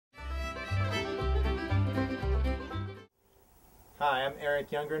Hi, I'm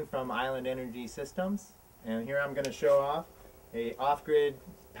Eric Youngren from Island Energy Systems, and here I'm going to show off a off-grid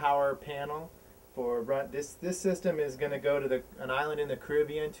power panel for this system is going to go to an island in the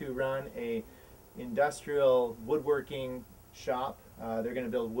Caribbean to run a industrial woodworking shop. They're going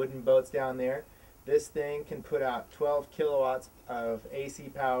to build wooden boats down there. This thing can put out 12 kilowatts of AC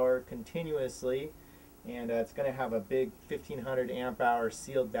power continuously, and it's going to have a big 1500 amp hour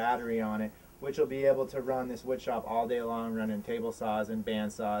sealed battery on it, which will be able to run this wood shop all day long, running table saws and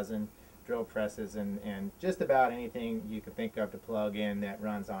band saws and drill presses and just about anything you could think of to plug in that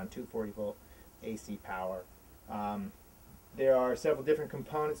runs on 240 volt AC power. There are several different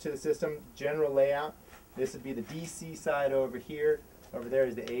components to the system. General layout: this would be the DC side over here. Over there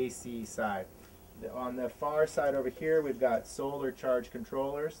is the AC side. On the far side over here, we've got solar charge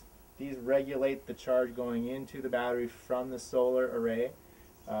controllers. These regulate the charge going into the battery from the solar array.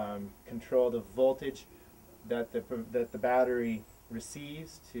 Control the voltage that the battery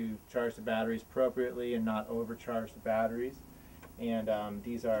receives to charge the batteries appropriately and not overcharge the batteries. And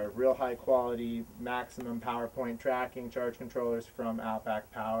these are real high quality, maximum power point tracking charge controllers from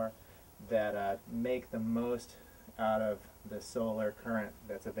Outback Power that make the most out of the solar current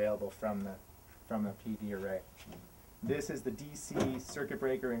that's available from the PV array. This is the DC circuit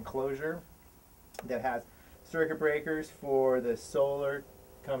breaker enclosure that has circuit breakers for the solar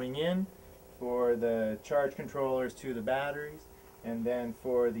coming in, for the charge controllers to the batteries, and then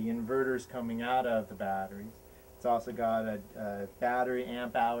for the inverters coming out of the batteries. It's also got a battery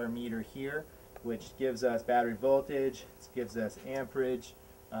amp hour meter here, which gives us battery voltage, it gives us amperage,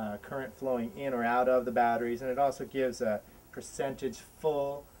 current flowing in or out of the batteries, and it also gives a percentage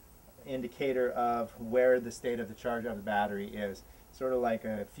full indicator of where the state of the charge of the battery is. Sort of like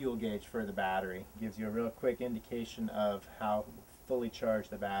a fuel gauge for the battery. Gives you a real quick indication of how fully charged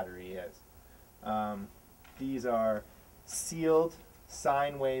the battery is. These are sealed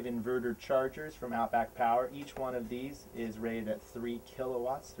sine wave inverter chargers from Outback Power. Each one of these is rated at 3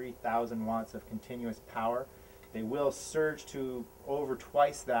 kilowatts, 3,000 watts of continuous power. They will surge to over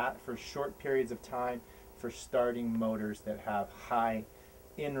twice that for short periods of time for starting motors that have high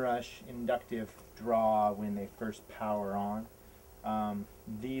inrush inductive draw when they first power on.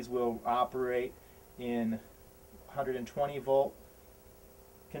 These will operate in 120 volt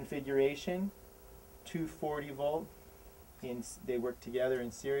configuration, 240 volt. They work together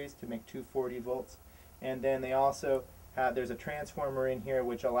in series to make 240 volts, and then they also have, there's a transformer in here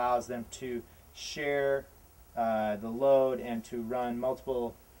which allows them to share the load and to run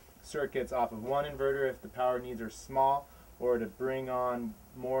multiple circuits off of one inverter if the power needs are small, or to bring on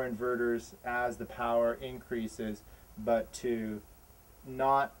more inverters as the power increases, but to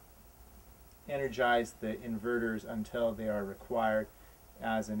not energize the inverters until they are required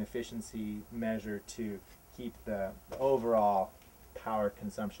as an efficiency measure to keep the overall power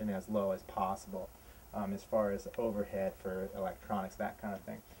consumption as low as possible, as far as overhead for electronics, that kind of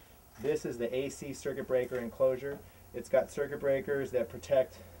thing. This is the AC circuit breaker enclosure. It's got circuit breakers that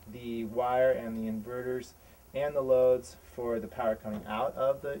protect the wire and the inverters and the loads for the power coming out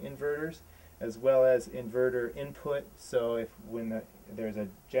of the inverters, as well as inverter input. So if there's a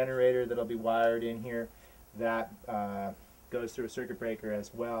generator that'll be wired in here, that goes through a circuit breaker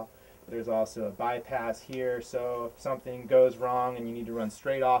as well. There's also a bypass here, so if something goes wrong and you need to run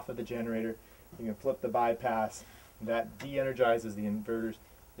straight off of the generator, you can flip the bypass. That de-energizes the inverters.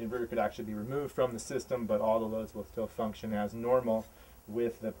 The inverter could actually be removed from the system, but all the loads will still function as normal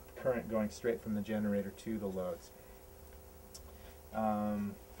with the current going straight from the generator to the loads.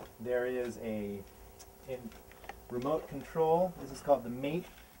 There is a remote control. This is called the mate.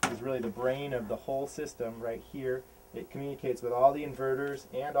 This is really the brain of the whole system right here. It communicates with all the inverters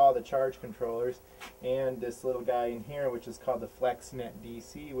and all the charge controllers, and this little guy in here, which is called the FlexNet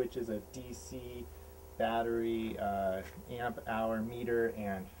DC, which is a DC battery amp hour meter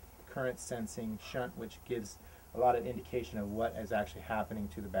and current sensing shunt, which gives a lot of indication of what is actually happening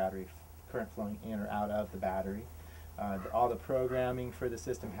to the battery, current flowing in or out of the battery. All the programming for the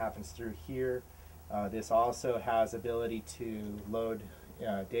system happens through here. This also has ability to load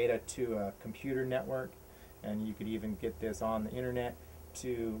data to a computer network, and you could even get this on the internet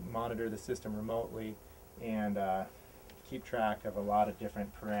to monitor the system remotely and keep track of a lot of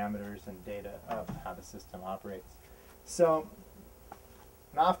different parameters and data of how the system operates. So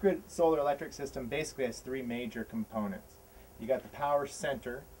an off-grid solar electric system basically has three major components. You got the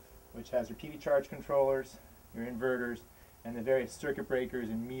PowerCenter, which has your PV charge controllers, your inverters, and the various circuit breakers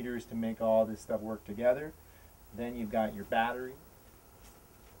and meters to make all this stuff work together. Then you've got your battery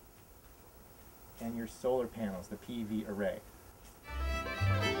and your solar panels, the PV array.